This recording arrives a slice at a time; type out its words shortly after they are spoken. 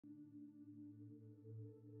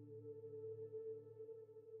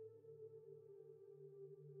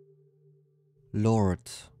Lord,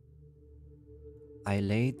 I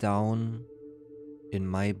lay down in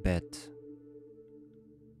my bed,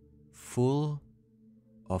 full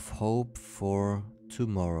of hope for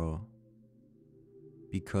tomorrow,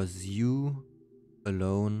 because you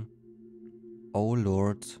alone, O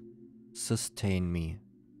Lord, sustain me.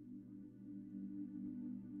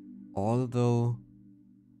 Although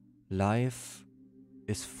life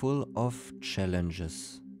is full of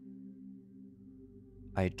challenges,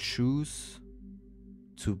 I choose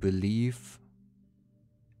to believe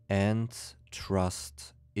and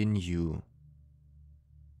trust in you.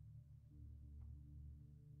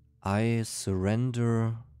 I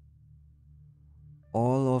surrender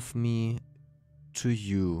all of me to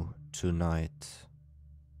you tonight,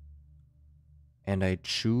 and I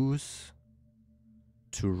choose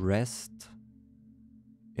to rest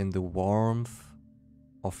in the warmth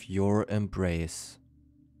of your embrace,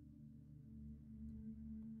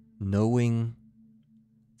 knowing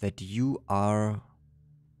that you are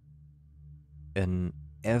an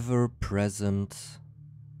ever-present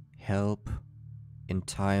help in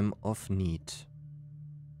time of need.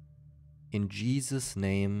 In Jesus'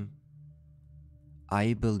 name,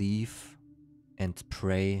 I believe and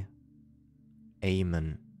pray.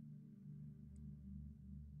 Amen.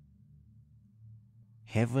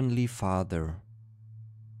 Heavenly Father,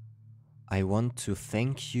 I want to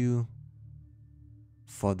thank you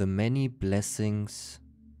for the many blessings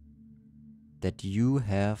that you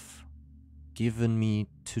have given me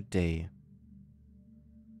today.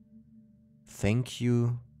 Thank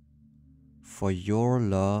you for your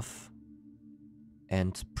love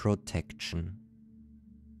and protection.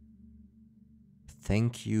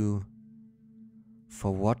 Thank you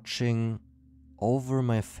for watching over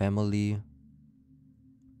my family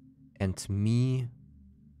and me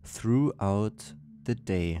throughout the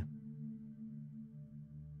day.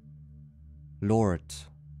 Lord,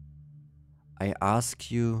 I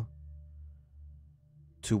ask you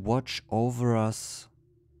to watch over us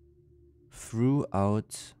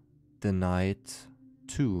throughout the night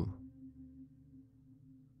too.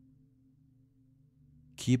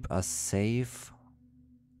 Keep us safe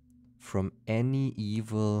from any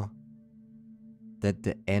evil that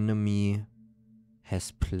the enemy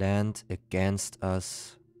has planned against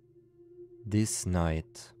us this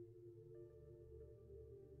night.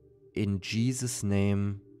 In Jesus'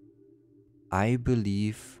 name, I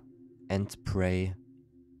believe and pray.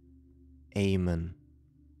 Amen.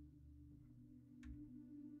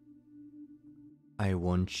 I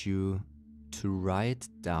want you to write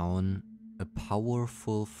down a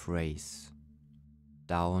powerful phrase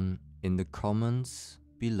down in the comments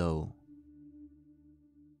below.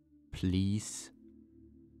 Please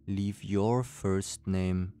leave your first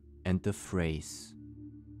name and the phrase,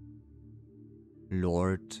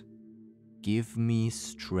 Lord, give me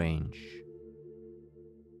strength.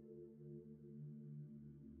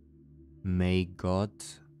 May God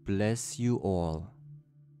bless you all.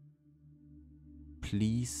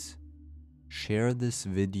 Please share this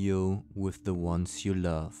video with the ones you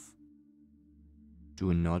love.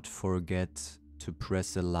 Do not forget to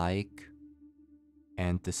press a like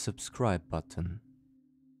and the subscribe button.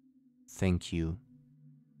 Thank you.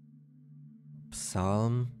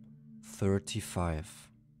 Psalm 35.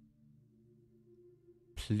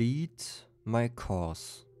 Plead my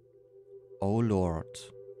cause, O Lord,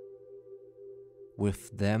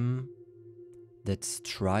 with them that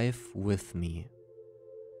strive with me.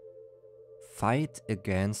 Fight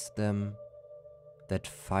against them that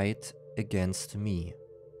fight against me.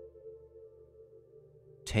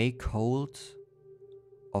 Take hold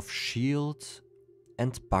of shield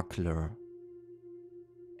and buckler,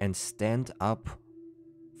 and stand up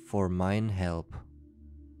for mine help.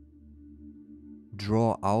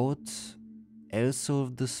 Draw out also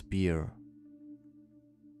the spear,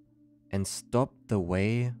 and stop the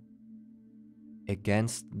way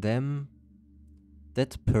against them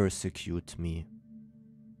that persecute me.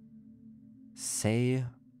 Say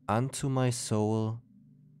unto my soul,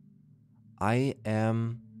 I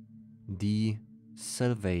am the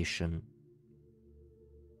salvation.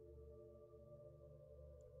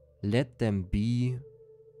 Let them be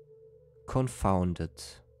confounded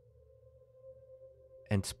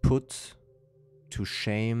and put to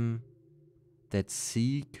shame that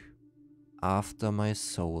seek after my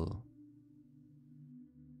soul.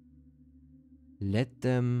 Let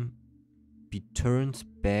them be turned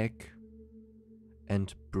back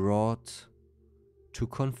and brought to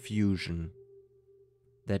confusion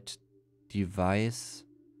that devise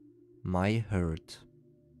my hurt.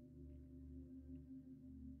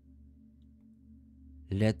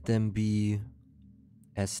 Let them be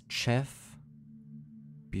as chaff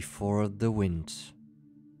before the wind,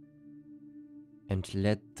 and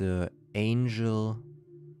let the angel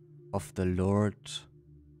of the Lord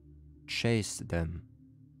chase them.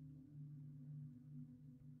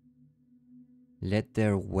 Let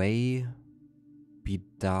their way be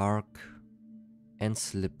dark and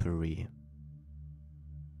slippery,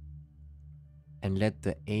 and let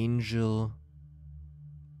the angel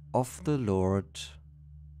of the Lord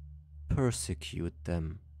persecute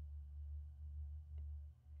them.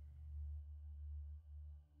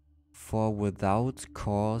 For without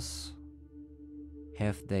cause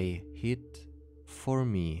have they hid for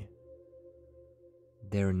me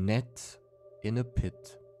their net in a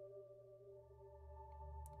pit,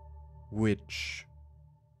 which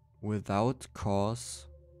without cause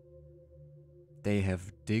they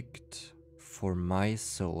have digged for my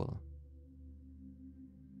soul.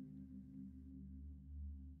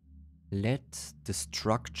 Let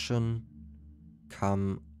destruction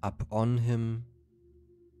come upon him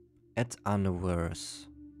at unawares,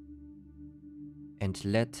 and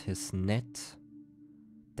let his net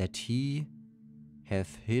that he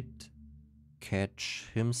hath hid catch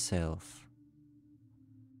himself.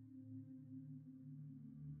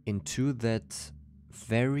 Into that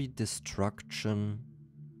very destruction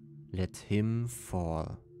let him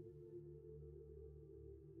fall.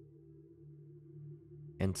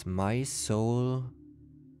 And my soul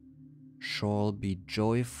shall be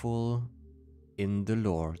joyful in the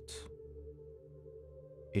Lord.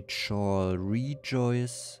 It shall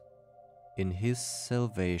rejoice in his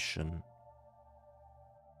salvation.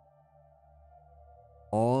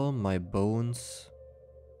 All my bones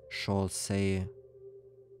shall say,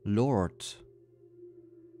 Lord,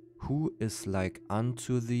 who is like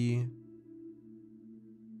unto thee,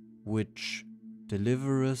 which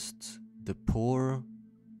deliverest the poor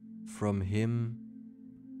from him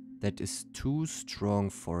that is too strong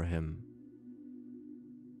for him?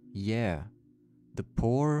 Yea, the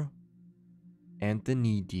poor and the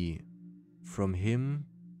needy from him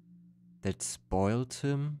that spoiled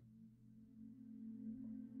him?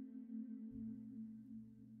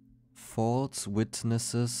 False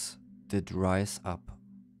witnesses did rise up.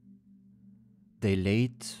 They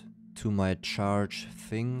laid to my charge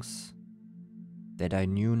things that I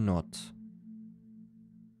knew not.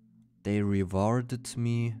 They rewarded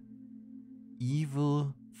me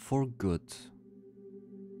evil for good,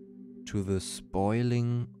 to the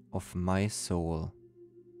spoiling of my soul.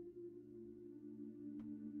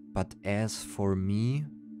 But as for me,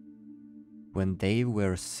 when they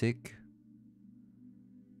were sick,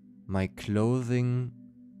 my clothing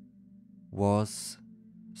was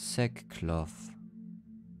sackcloth.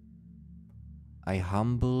 I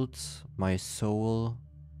humbled my soul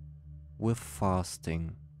with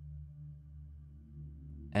fasting,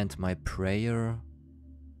 and my prayer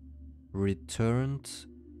returned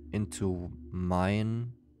into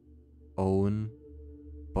mine own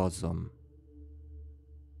bosom.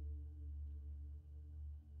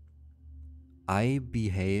 I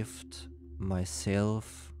behaved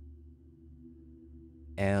myself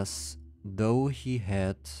as though he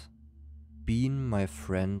had been my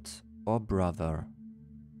friend or brother.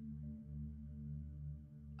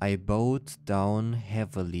 I bowed down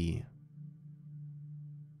heavily,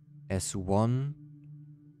 as one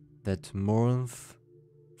that mourneth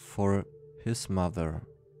for his mother.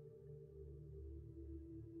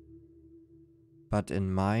 But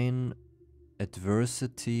in mine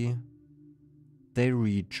adversity they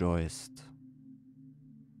rejoiced,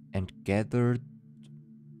 and gathered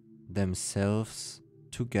themselves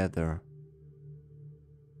together.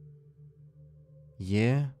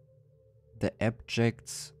 Yea, the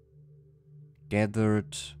abjects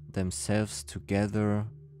gathered themselves together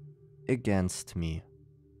against me,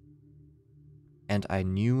 and I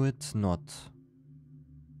knew it not.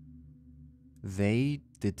 They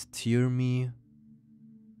did tear me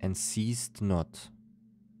and ceased not.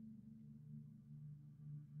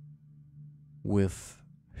 With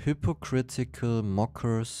hypocritical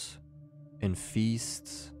mockers in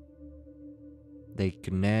feasts, they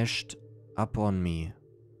gnashed upon me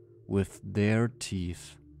with their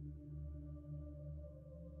teeth.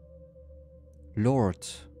 Lord,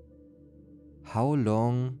 how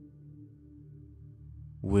long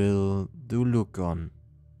will thou look on?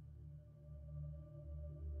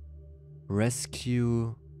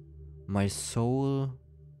 Rescue my soul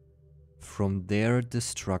from their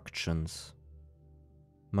destructions,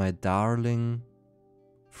 my darling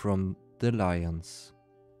from the lions.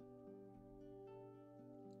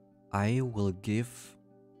 I will give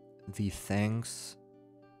thee thanks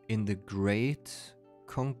in the great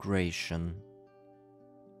congregation.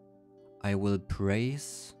 I will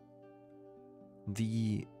praise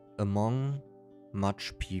thee among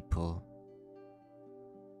much people.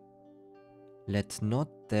 Let not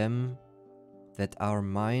them that are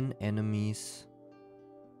mine enemies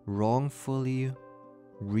wrongfully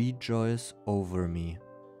rejoice over me.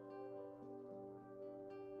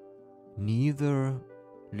 Neither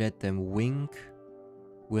let them wink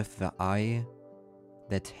with the eye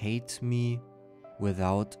that hate me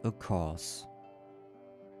without a cause.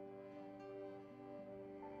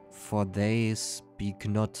 For they speak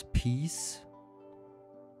not peace,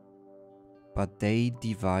 but they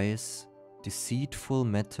devise deceitful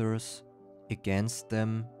matters against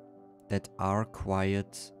them that are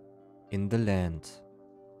quiet in the land.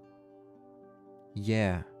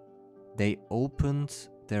 Yea, they opened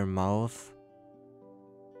their mouth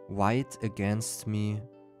wide against me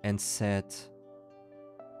and said,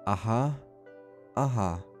 Aha,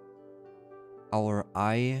 aha, our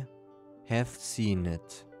eye hath seen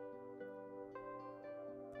it.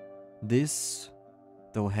 This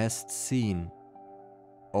thou hast seen,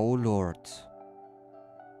 O Lord.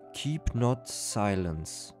 Keep not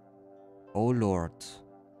silence, O Lord,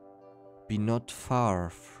 be not far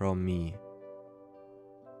from me.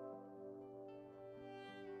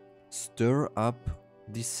 Stir up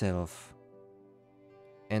thyself,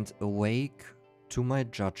 and awake to my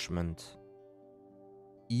judgment,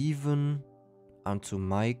 even unto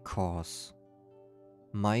my cause,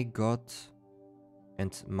 my God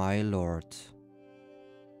and my Lord.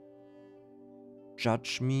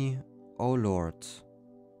 Judge me, O Lord,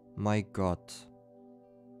 my God,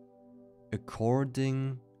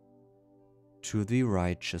 according to the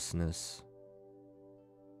righteousness,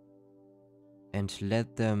 and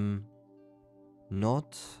let them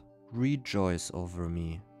not rejoice over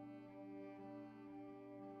me.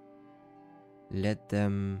 Let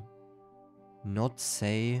them not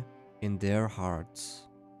say in their hearts,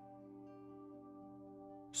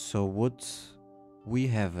 so would we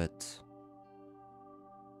have it.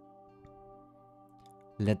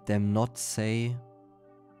 Let them not say,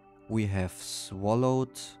 we have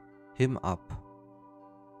swallowed him up.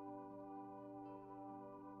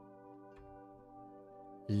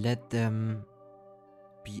 Let them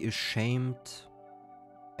be ashamed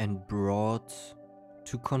and brought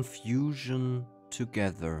to confusion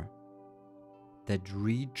together, that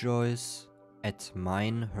rejoice at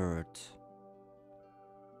mine hurt.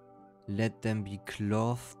 Let them be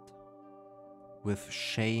clothed with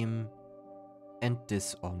shame and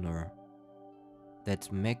dishonor,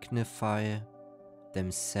 that magnify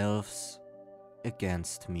themselves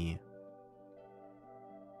against me.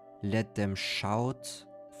 Let them shout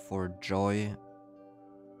for joy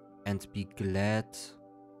and be glad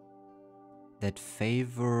that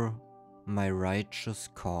favor my righteous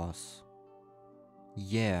cause.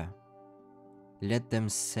 Yea, let them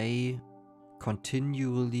say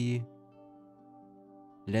continually,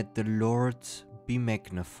 let the Lord be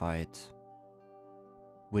magnified,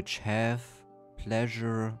 which have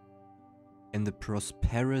pleasure in the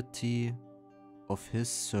prosperity of his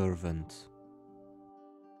servant.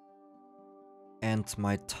 And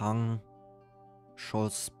my tongue shall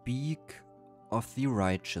speak of the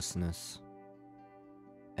righteousness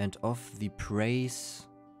and of the praise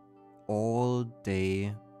all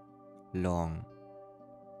day long.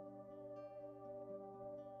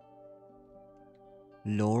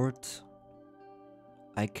 Lord,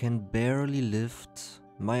 I can barely lift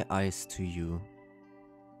my eyes to you.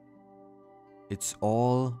 It's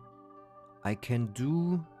all I can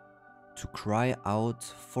do to cry out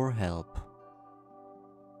for help.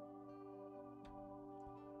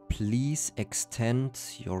 Please extend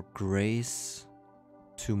your grace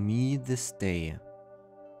to me this day.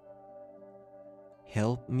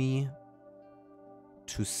 Help me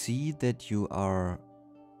to see that you are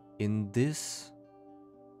in this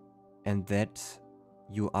and that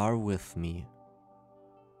you are with me.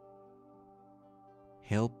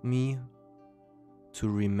 Help me to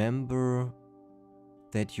remember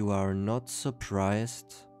that you are not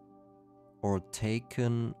surprised or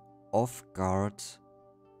taken off guard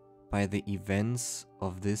by the events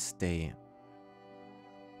of this day.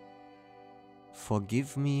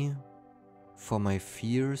 Forgive me for my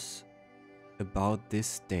fears about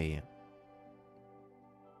this day.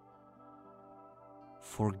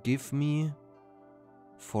 Forgive me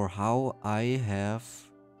for how I have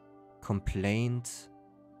complained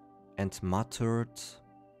and muttered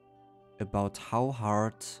about how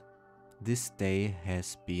hard this day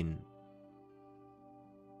has been.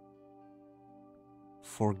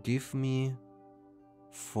 Forgive me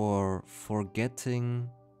for forgetting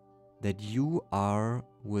that you are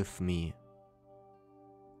with me.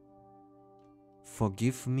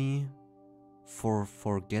 Forgive me for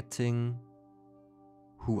forgetting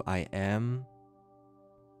who I am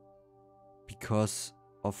because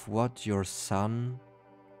of what your Son,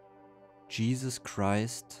 Jesus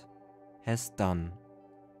Christ, has done.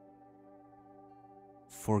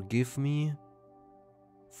 Forgive me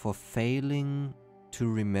for failing to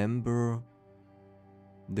remember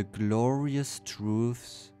the glorious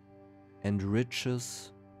truths and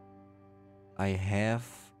riches I have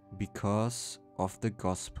because of the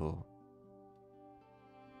gospel.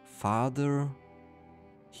 Father,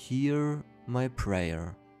 hear my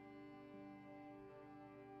prayer.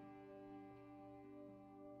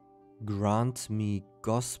 Grant me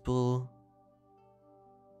gospel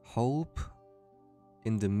hope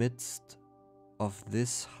in the midst of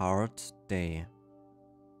this hard day.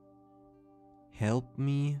 Help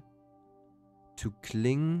me to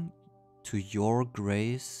cling to your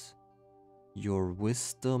grace, your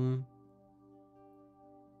wisdom,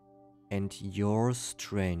 and your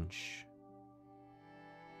strength.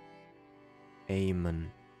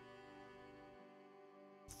 Amen.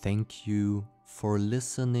 Thank you for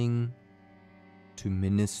listening to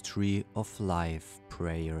Ministry of Life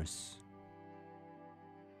prayers.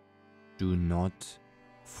 Do not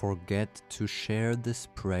forget to share this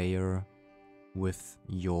prayer with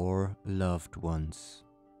your loved ones.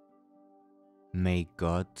 May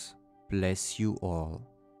God bless you all.